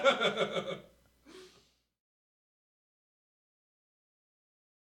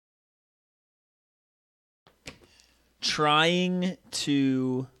 Trying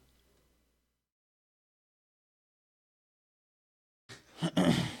to.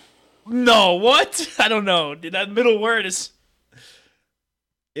 No, what? I don't know. Dude, that middle word is.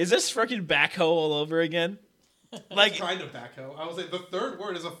 Is this freaking backhoe all over again? Like, Trying to backhoe. I will say the third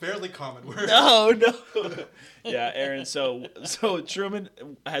word is a fairly common word. no. Yeah, Aaron. So Truman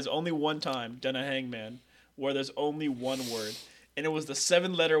has only one time done a hangman where there's only one word, and it was the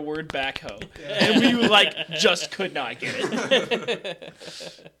 7-letter word backhoe, and we just could not get it.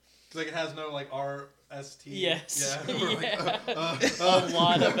 It's like it has no R-S-T. Yes. Yeah. We're Yeah. like, A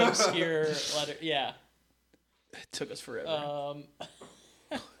lot of obscure letter. Yeah. It took us forever.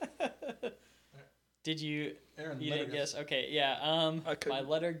 Did you? Aaron, You letter didn't guess. Okay. Yeah. I couldn't. My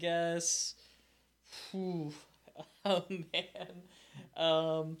letter guess. Whew. Oh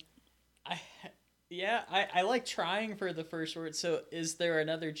man. I like trying for the first word. So is there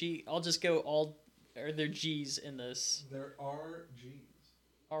another G? I'll just go all. Are there G's in this? There are G's.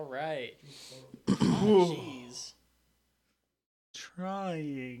 All right. Ooh. G's.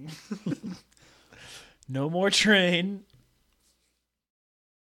 Trying. No more train.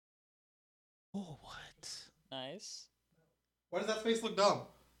 Oh, what? Nice. Why does that space look dumb?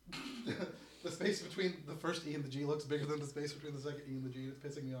 The space between the first E and the G looks bigger than the space between the second E and the G. It's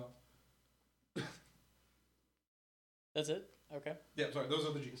pissing me off. That's it. Okay. Yeah, sorry, those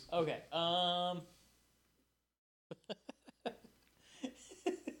are the G's. Okay.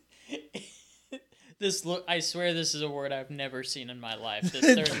 This look. I swear this is a word I've never seen in my life. This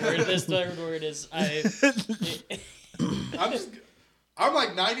third word. This third word is I. I'm like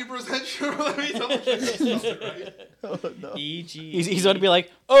 90% sure. Let me double check I spelled it right. Oh, no. E.G. He's about to be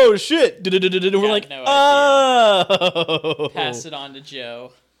like, oh shit. And we're like, no idea. oh. Pass it on to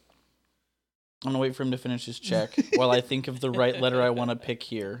Joe. I'm going to wait for him to finish his check while I think of the right letter I want to pick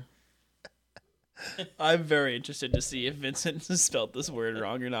here. I'm very interested to see if Vincent has spelled this word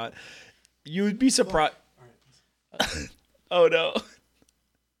wrong or not. You would be surprised. Oh no.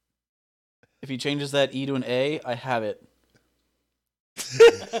 If he changes that E to an A, I have it.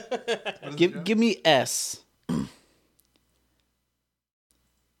 Give me S.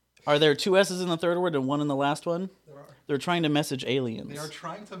 Are there 2 S's in the third word and 1 in the last one? There are. They're trying to message aliens. They are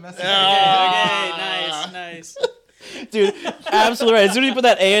trying to message. Okay, nice. Dude, absolutely right. As soon as you put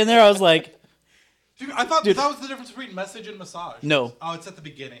that A in there, I was like, Dude, I thought Dude. that was the difference between message and massage. No. Oh, it's at the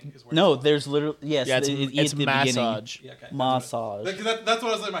beginning. Is where no, it's there's literally, yes. Yeah, it's it's at the beginning. massage. Yeah, okay. Massage. That's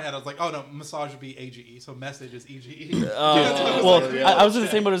what was in my head. I was like, oh no, massage would be AGE, so message is EGE. Well, I was in the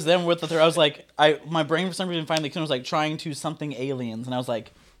same boat as them with the third. I was like, my brain for some reason finally was like trying to something aliens, and I was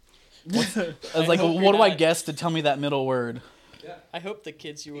like, what do I guess to tell me that middle word? Yeah. I hope the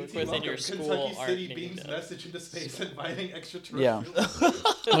kids you work E.T. with in welcome. your school Kentucky aren't City named beams up. message into space inviting extraterrestrials. Yeah.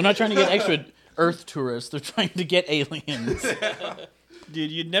 They're not trying to get extra Earth tourists. They're trying to get aliens. Dude,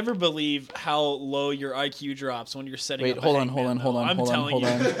 you'd never believe how low your IQ drops when you're setting Wait, up hold a on, hangman, hold on, though. I'm hold on, telling hold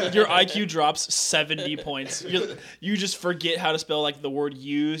you, on. your IQ drops 70 points. You just forget how to spell like the word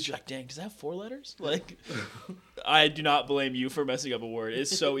used. You're like, dang, does that have 4 letters? Like, I do not blame you for messing up a word.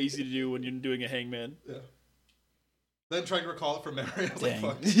 It's so easy to do when you're doing a hangman. Yeah. Then trying to recall it from memory. I was Dang.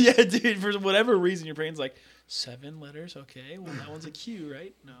 like, fuck. Yeah, dude, for whatever reason, your brain's like, 7 letters? Okay, well, that one's a Q,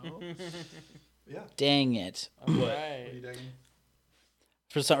 right? No. Yeah. Dang it. All What are right. you danging?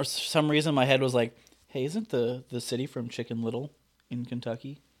 For some reason, my head was like, hey, isn't the city from Chicken Little in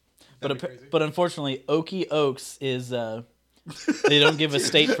Kentucky? That'd be crazy. But unfortunately, Okie Oaks is they don't give a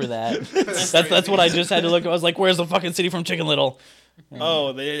state for that. That's what I just had to look at. I was like, where's the fucking city from Chicken Little?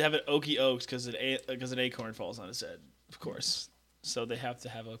 Oh, they have it Okie Oaks because an acorn falls on his head, of course. So they have to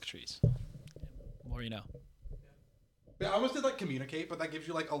have oak trees. More you know. Yeah, I almost did like communicate, but that gives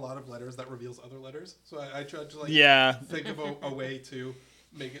you like a lot of letters that reveals other letters. So I tried to like Yeah. think of a way to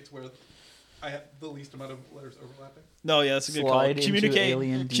make it to where I have the least amount of letters overlapping. No, yeah, that's a good call. Slide into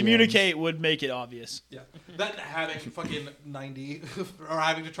alien DMs. Communicate would make it obvious. Yeah. Then having fucking 90 or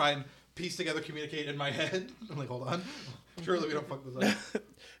having to try and piece together communicate in my head. I'm like, hold on. Surely we don't fuck this up.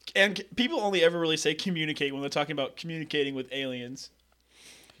 And people only ever really say communicate when they're talking about communicating with aliens.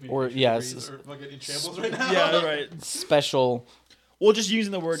 Or, Communication yeah, degrees are fucking in shambles right now. Yeah, right. Special Well, just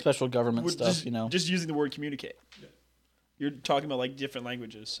using the word government stuff, just, you know. Just using the word communicate. Yeah. You're talking about like different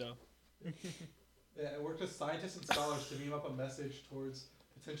languages, so. Yeah, I worked with scientists and scholars to beam up a message towards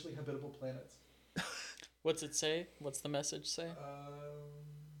potentially habitable planets. What's it say? What's the message say?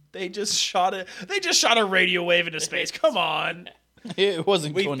 They just shot a radio wave into space. Come on. It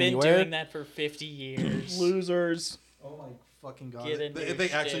wasn't We've going been anywhere. doing that for 50 years. Losers. Oh my fucking god. Get into They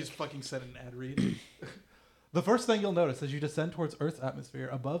your actually shtick. just fucking said an ad read. The first thing you'll notice as you descend towards Earth's atmosphere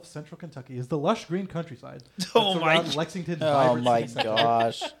above central Kentucky is the lush green countryside. Oh that my surround Lexington's Oh vibrant my city center.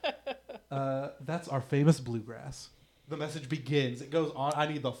 gosh. That's our famous bluegrass. The message begins. It goes on. I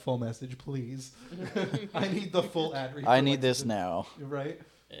need the full message, please. I need the full ad read. I for need this Lexington. now. Right?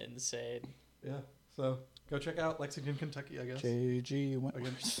 Insane. Yeah. So go check out Lexington, Kentucky, I guess. JG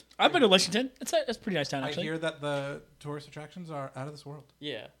Wentworth. I've been to Lexington. That's a pretty nice town, I actually. hear that the tourist attractions are out of this world.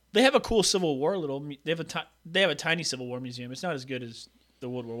 Yeah. They have a cool Civil War they have a tiny Civil War museum. It's not as good as the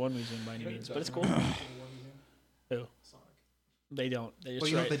World War I museum by any means, but it's cool. Who? Sonic. They don't. They just Well,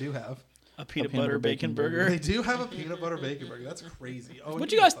 you know write what they do have? a peanut butter bacon burger. They do have a peanut butter bacon burger. That's crazy. Oh,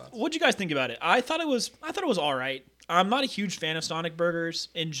 What'd you guys think about it? I thought it was all right. I'm not a huge fan of Sonic burgers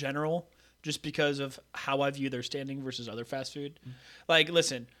in general, just because of how I view their standing versus other fast food. Like,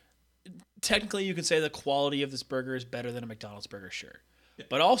 listen, technically you can say the quality of this burger is better than a McDonald's burger, sure. Yeah.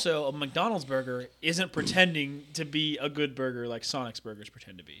 But also, a McDonald's burger isn't pretending to be a good burger like Sonic's burgers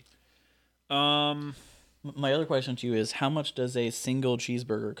pretend to be. My other question to you is, how much does a single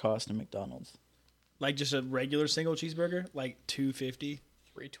cheeseburger cost in McDonald's? Like just a regular single cheeseburger, like $2.50.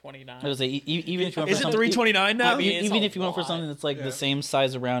 $3.29. I was say, even if you went Is for it something, $3.29 now? I mean, it's even a if you went for lot. something that's like Yeah. the same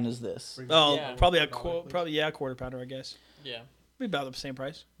size around as this. Oh, Yeah. probably a $1, quarter pounder, I guess. Yeah. Be about the same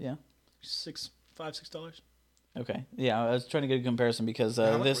price. Yeah. $6. Okay. Yeah, I was trying to get a comparison because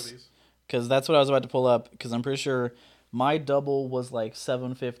How much were this, these? because that's what I was about to pull up. Because I'm pretty sure my double was like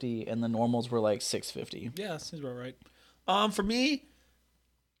 $7.50 and the normals were like $6.50. Yeah, that seems about right. For me,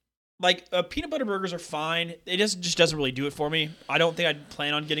 like peanut butter burgers are fine. It just doesn't really do it for me. I don't think I'd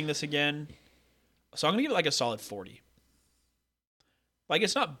plan on getting this again. So I'm gonna give it like a solid 40. Like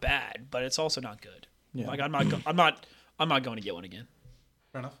it's not bad, but it's also not good. Yeah. Like I'm not going to get one again.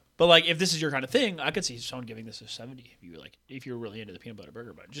 Fair enough. But like if this is your kind of thing, I could see someone giving this a 70 if you're really into the peanut butter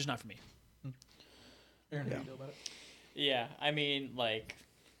burger, but just not for me. Aaron, how do you feel about it? Yeah, I mean, like,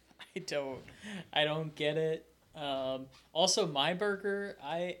 I don't get it. Also, my burger,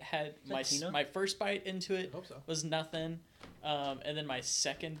 I had my first bite into it Hope so. was nothing, and then my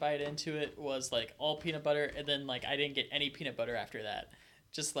second bite into it was like all peanut butter, and then like I didn't get any peanut butter after that.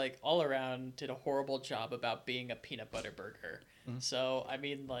 Just like all around, did a horrible job about being a peanut butter burger. So I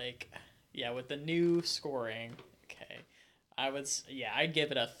mean, like, yeah, with the new scoring, okay. I'd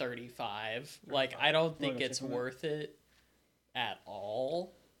give it a 35. Like, I don't think it's worth it at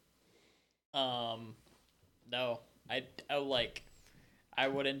all. No, I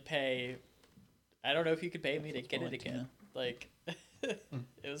wouldn't pay. I don't know if you could pay me to get it again. Like, it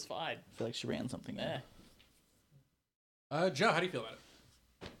was fine. I feel like she ran something. Joe, how do you feel about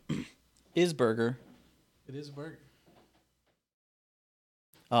it? Is burger. It is a burger.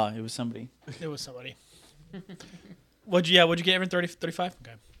 Oh, it was somebody. It was somebody. What'd you get, Aaron? 30, 35?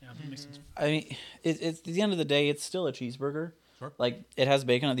 Okay. Yeah, that makes sense. I mean, it's at the end of the day, it's still a cheeseburger. Sure. Like, it has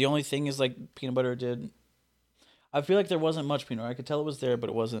bacon on it. The only thing is, like, peanut butter did... I feel like there wasn't much peanut butter. I could tell it was there, but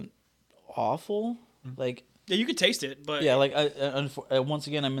it wasn't awful. Like... Yeah, you could taste it, but... Yeah, like, once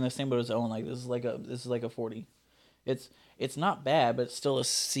again, I'm in the same boat as Owen. Like, this is like a 40. It's not bad, but it's still a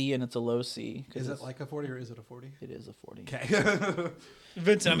C, and it's a low C. Is it like a 40 or is it a 40? It is a 40. Okay.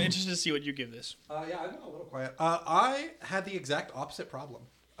 Vincent, I'm interested to see what you give this. Yeah, I've been a little quiet. I had the exact opposite problem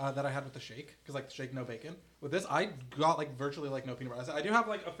that I had with the shake, because like the shake, no bacon. With this, I got like virtually like no peanut butter. I do have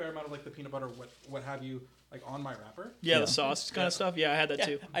like a fair amount of like the peanut butter, what have you, like on my wrapper. Yeah, the sauce kind of stuff. Yeah, I had that Yeah,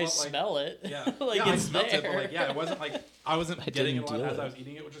 too. I But, like, smell it. Yeah, Like, yeah, it's I smelt it, there. but like, yeah, it wasn't like I wasn't getting it a didn't lot deal as I with was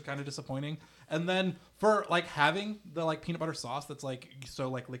eating it, which was kind of disappointing. And then for like having the like peanut butter sauce that's like so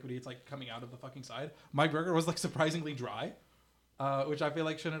like liquidy, it's like coming out of the fucking side. My burger was like surprisingly dry, which I feel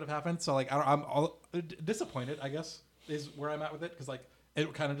like shouldn't have happened. So like I'm all disappointed, I guess, is where I'm at with it, because like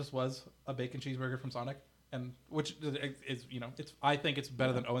it kind of just was a bacon cheeseburger from Sonic. And which is, you know, it's, I think it's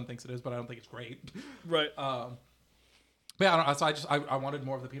better than Owen thinks it is, but I don't think it's great. Right. But yeah, I don't know. So I wanted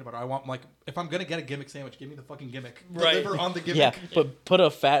more of the peanut butter. I want, like, if I'm gonna get a gimmick sandwich, give me the fucking gimmick. Right. Deliver on the gimmick. Yeah, but put a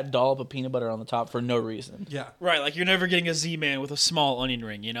fat dollop of peanut butter on the top for no reason. Yeah. Right, like you're never getting a Z-Man with a small onion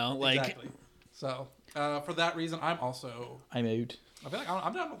ring, you know? Like, Exactly. So for that reason, I'm also. I'm out. I feel like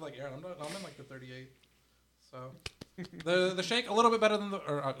I'm down with like Aaron. I'm in like the 38. So the shake a little bit better than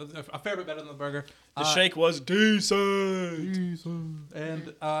a fair bit better than the burger. the shake was decent.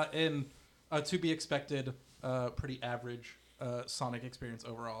 And in to be expected, pretty average Sonic experience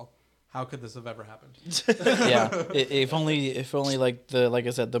overall. How could this have ever happened? Yeah, if only like I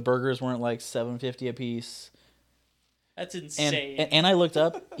said, the burgers weren't like $7.50 a piece. That's And insane. and I looked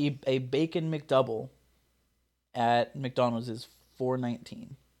up a bacon McDouble at McDonald's is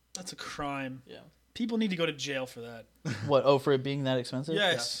 $4.19. That's a crime. Yeah. People need to go to jail for that. What? Oh, for it being that expensive?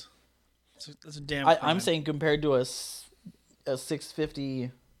 Yes. That's a damn crime. I'm saying compared to a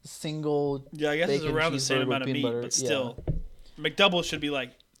 $6.50 single. Yeah, I guess it's bacon around the same cheeseburger amount of with meat, peanut butter, but still. McDouble should be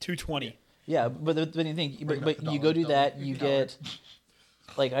like $2.20. Yeah, but you think, Bring back but the you dollar go do that, double. you get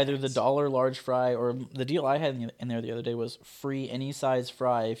like either the dollar large fry, or the deal I had in there the other day was free any size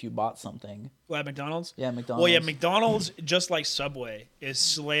fry if you bought something. Well, at McDonald's? Yeah, McDonald's. Well, yeah, McDonald's, just like Subway, is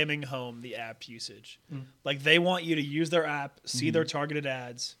slamming home the app usage. Like, they want you to use their app, see their targeted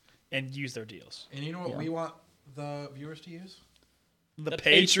ads, and use their deals. And you know what Yeah. we want the viewers to use? The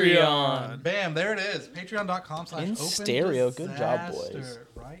Patreon. Patreon. Bam, there it is. Patreon.com/open In stereo. Good job, boys. disaster.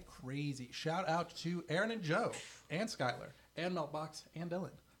 Right? Crazy. Shout out to Aaron and Joe and Skylar and Meltbox and Dylan.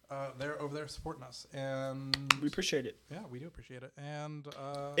 They're over there supporting us. And We appreciate it. yeah, we do appreciate it. And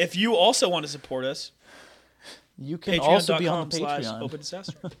If you also want to support us, You can also be on the patreon.com/open Patreon.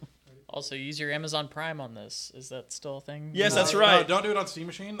 disaster. Also, use your Amazon Prime on this. Is that still a thing? Yes, that's no, right. don't do it on Steam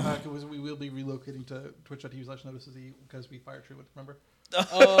Machine because we will be relocating to twitch.tv/notices because we fired True, remember?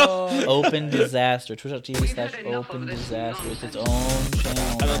 Oh, Open Disaster. Twitch.tv/Open Disaster. It's its own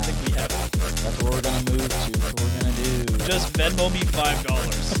channel. I don't think we have it. That's what we're gonna move to. That's what we're gonna do. Just Venmo me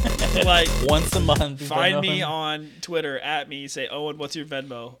 $5. Like, Once a month. find Venmo. me on Twitter, at me, say, Owen, what's your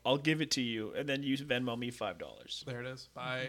Venmo? I'll give it to you, and then you Venmo me $5. There it is. Bye.